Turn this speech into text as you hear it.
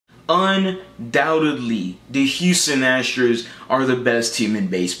undoubtedly, the Houston Astros are the best team in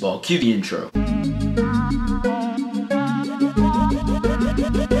baseball. Cue the intro.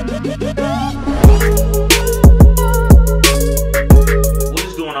 What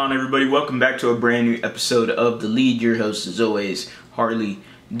is going on, everybody? Welcome back to a brand new episode of The Lead. Your host, as always, Harley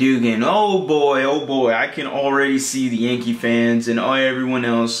Dugan. Oh boy, I can already see the Yankee fans and everyone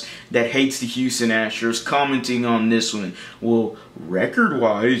else that hates the Houston Astros commenting on this one. Well,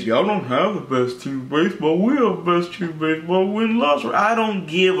 record-wise, y'all don't have the best team in baseball. We have the best team in baseball. Win-loss. I don't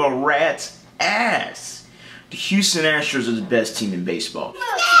give a rat's ass. The Houston Astros are the best team in baseball.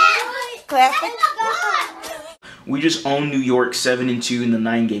 Classic. We just owned New York 7-2 in the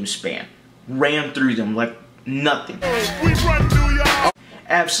 9-game span. Ran through them like nothing.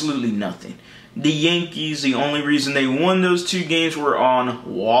 Absolutely nothing. The Yankees, the only reason they won those 2 games were on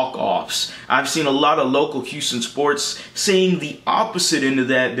walk-offs. I've seen a lot of local Houston sports saying the opposite end of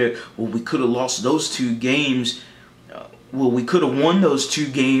that, well, we could have lost those 2 games. We could have won those 2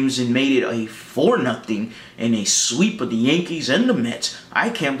 games and made it a 4-0 and a sweep of the Yankees and the Mets. I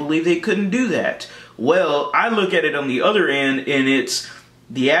can't believe they couldn't do that. Well, I look at it on the other end, and it's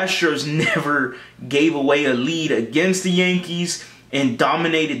the Astros never gave away a lead against the Yankees and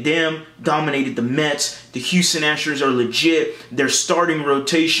dominated them, dominated the Mets. The Houston Astros are legit. Their starting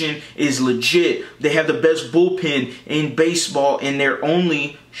rotation is legit. They have the best bullpen in baseball, and they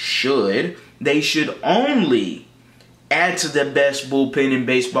should only add to the best bullpen in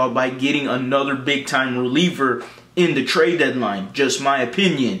baseball by getting another big-time reliever in the trade deadline. Just my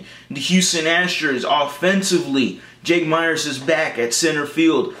opinion. The Houston Astros offensively, Jake Myers is back at center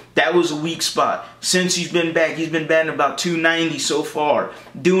field. That was a weak spot. Since he's been back, he's been batting about .290 so far.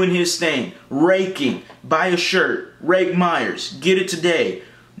 Doing his thing. Raking. Buy a shirt. Rake Myers. Get it today.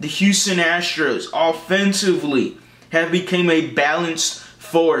 The Houston Astros offensively have become a balanced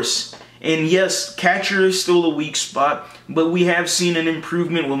force. And yes, catcher is still a weak spot, but we have seen an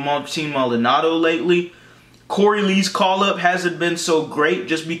improvement with Martin Maldonado lately. Corey Lee's call-up hasn't been so great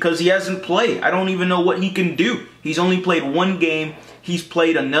just because he hasn't played. I don't even know what he can do. He's only played 1 game. He's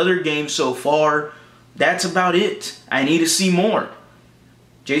played another game so far. That's about it. I need to see more.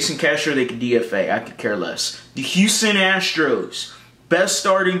 Jason Castro, they could DFA. I could care less. The Houston Astros, best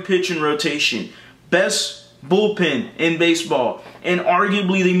starting pitching rotation, best bullpen in baseball, and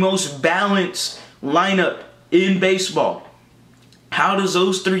arguably the most balanced lineup in baseball. How does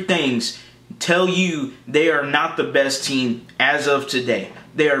those 3 things tell you they are not the best team as of today?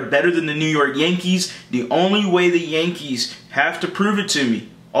 They are better than the New York Yankees. The only way the Yankees have to prove it to me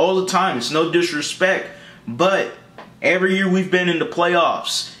all the time, it's no disrespect, but every year we've been in the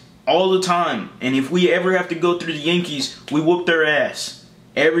playoffs all the time, and if we ever have to go through the Yankees, we whoop their ass.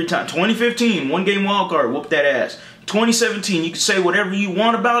 Every time. 2015, 1-game wild card, whoop that ass. 2017, you can say whatever you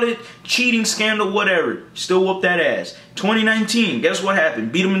want about it, cheating scandal, whatever, still whoop that ass. 2019, guess what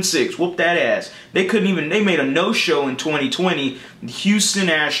happened? Beat them in 6, whoop that ass. They made a no-show in 2020. The Houston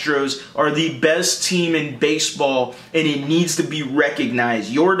Astros are the best team in baseball, and it needs to be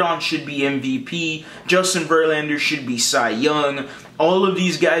recognized. Jordan should be MVP. Justin Verlander should be Cy Young. All of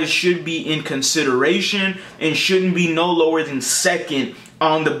these guys should be in consideration and shouldn't be no lower than 2nd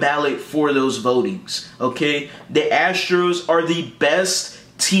on the ballot for those votings, okay? The Astros are the best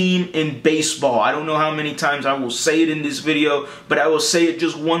team in baseball. I don't know how many times I will say it in this video, but I will say it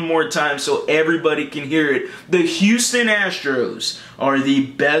just one more time so everybody can hear it. The Houston Astros are the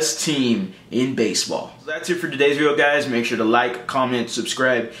best team in baseball. So that's it for today's video, guys. Make sure to like, comment,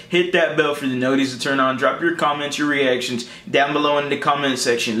 subscribe, hit that bell for the notifications to turn on. Drop your comments, your reactions down below in the comment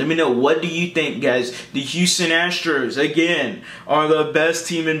section. Let me know, what do you think, guys? The Houston Astros, again, are the best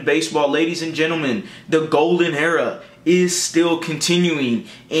team in baseball. Ladies and gentlemen, the golden era is still continuing,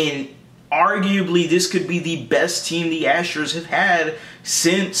 and arguably this could be the best team the Astros have had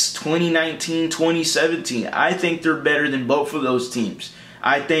since 2019, 2017. I think they're better than both of those teams.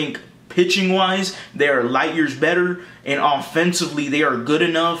 I think pitching-wise, they are light years better, and offensively, they are good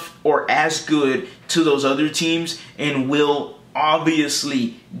enough or as good to those other teams, and will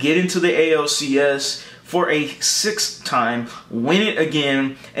obviously get into the ALCS for a 6th time, win it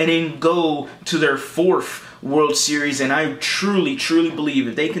again, and then go to their 4th World Series. And I truly believe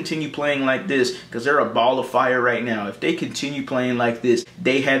if they continue playing like this, because they're a ball of fire right now, if they continue playing like this,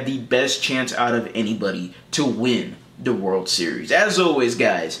 they have the best chance out of anybody to win the World Series. As always,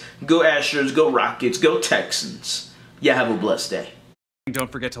 guys, go Astros, go Rockets, go Texans. Yeah, have a blessed day.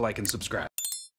 Don't forget to like and subscribe.